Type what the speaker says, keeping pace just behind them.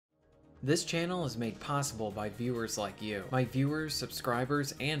This channel is made possible by viewers like you. My viewers,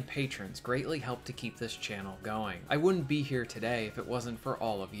 subscribers, and patrons greatly help to keep this channel going. I wouldn't be here today if it wasn't for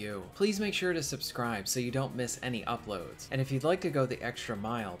all of you. Please make sure to subscribe so you don't miss any uploads. And if you'd like to go the extra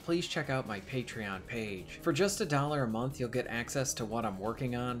mile, please check out my Patreon page. For just $1 a month, you'll get access to what I'm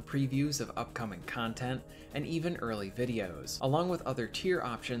working on, previews of upcoming content, and even early videos, along with other tier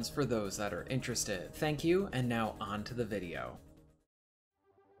options for those that are interested. Thank you, and now on to the video.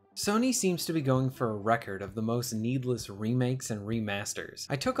 Sony seems to be going for a record of the most needless remakes and remasters.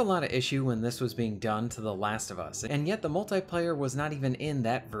 I took a lot of issue when this was being done to The Last of Us, and yet the multiplayer was not even in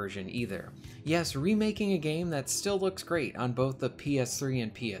that version either. Yes, remaking a game that still looks great on both the PS3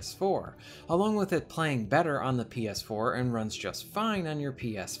 and PS4, along with it playing better on the PS4 and runs just fine on your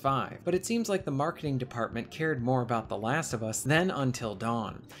PS5. But it seems like the marketing department cared more about The Last of Us than Until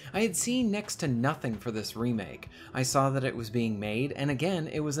Dawn. I had seen next to nothing for this remake. I saw that it was being made, and again,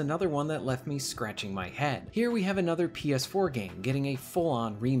 it was another one that left me scratching my head. Here we have another PS4 game getting a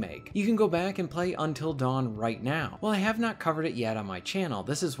full-on remake. You can go back and play Until Dawn right now. While I have not covered it yet on my channel,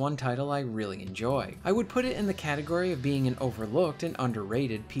 this is one title I really enjoy. I would put it in the category of being an overlooked and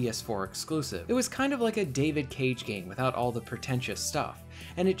underrated PS4 exclusive. It was kind of like a David Cage game without all the pretentious stuff,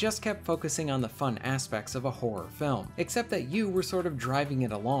 and it just kept focusing on the fun aspects of a horror film, except that you were sort of driving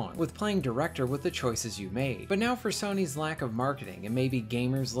it along, with playing director with the choices you made. But now for Sony's lack of marketing and maybe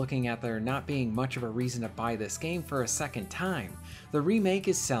gamers looking at there not being much of a reason to buy this game for a second time, the remake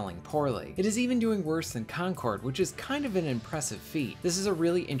is selling poorly. It is even doing worse than Concord, which is kind of an impressive feat. This is a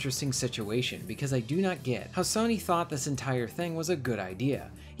really interesting situation because I do not get how Sony thought this entire thing was a good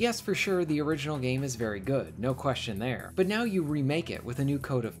idea. Yes, for sure, the original game is very good, no question there, but now you remake it with a new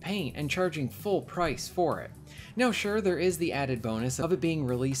coat of paint and charging full price for it. Now sure, there is the added bonus of it being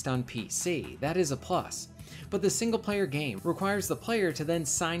released on PC, that is a plus. But the single-player game requires the player to then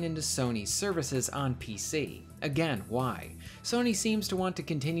sign into Sony's services on PC. Again, why? Sony seems to want to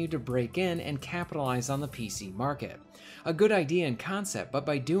continue to break in and capitalize on the PC market. A good idea and concept, but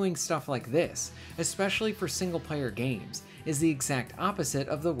by doing stuff like this, especially for single-player games, is the exact opposite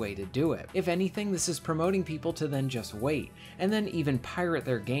of the way to do it. If anything, this is promoting people to then just wait, and then even pirate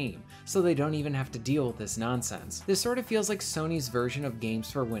their game, so they don't even have to deal with this nonsense. This sort of feels like Sony's version of games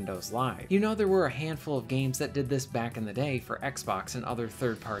for Windows Live. You know, there were a handful of games that did this back in the day for Xbox and other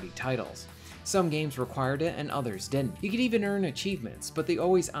third-party titles. Some games required it and others didn't. You could even earn achievements, but the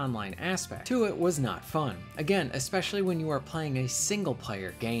always online aspect to it was not fun. Again, especially when you are playing a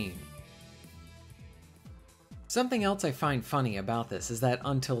single-player game. Something else I find funny about this is that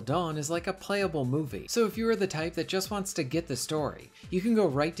Until Dawn is like a playable movie, so if you are the type that just wants to get the story, you can go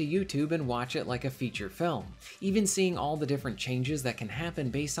right to YouTube and watch it like a feature film, even seeing all the different changes that can happen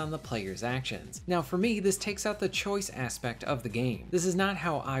based on the player's actions. Now for me, this takes out the choice aspect of the game. This is not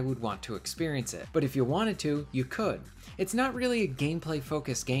how I would want to experience it, but if you wanted to, you could. It's not really a gameplay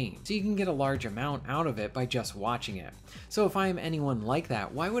focused game, so you can get a large amount out of it by just watching it. So if I am anyone like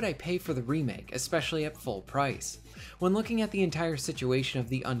that, why would I pay for the remake, especially at full price? When looking at the entire situation of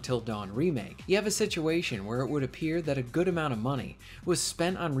the Until Dawn remake, you have a situation where it would appear that a good amount of money was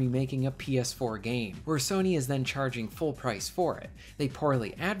spent on remaking a PS4 game, where Sony is then charging full price for it. They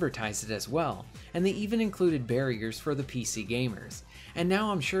poorly advertised it as well, and they even included barriers for the PC gamers. And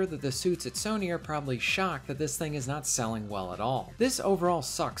now I'm sure that the suits at Sony are probably shocked that this thing is not selling well at all. This overall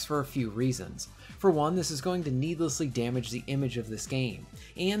sucks for a few reasons. For one, this is going to needlessly damage the image of this game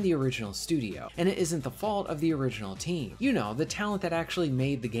and the original studio, and it isn't the fault of the original team. You know, the talent that actually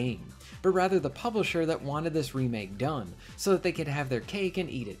made the game, but rather the publisher that wanted this remake done so that they could have their cake and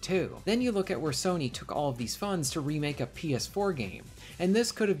eat it too. Then you look at where Sony took all of these funds to remake a PS4 game, and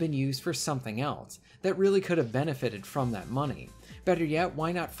this could have been used for something else that really could have benefited from that money. Better yet,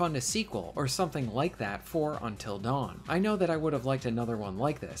 why not fund a sequel or something like that for Until Dawn? I know that I would have liked another one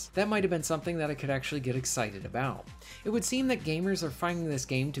like this. That might have been something that I could actually get excited about. It would seem that gamers are finding this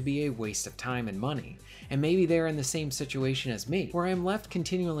game to be a waste of time and money, and maybe they're in the same situation as me, where I'm left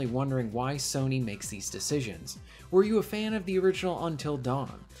continually wondering why Sony makes these decisions. Were you a fan of the original Until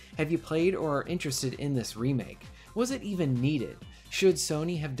Dawn? Have you played or are interested in this remake? Was it even needed? Should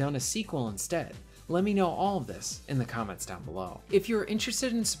Sony have done a sequel instead? Let me know all of this in the comments down below. If you're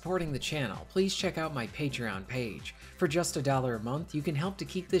interested in supporting the channel, please check out my Patreon page. For just $1 a month, you can help to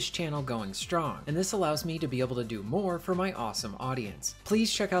keep this channel going strong, and this allows me to be able to do more for my awesome audience.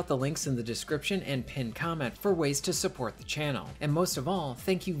 Please check out the links in the description and pinned comment for ways to support the channel. And most of all,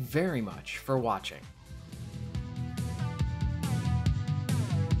 thank you very much for watching.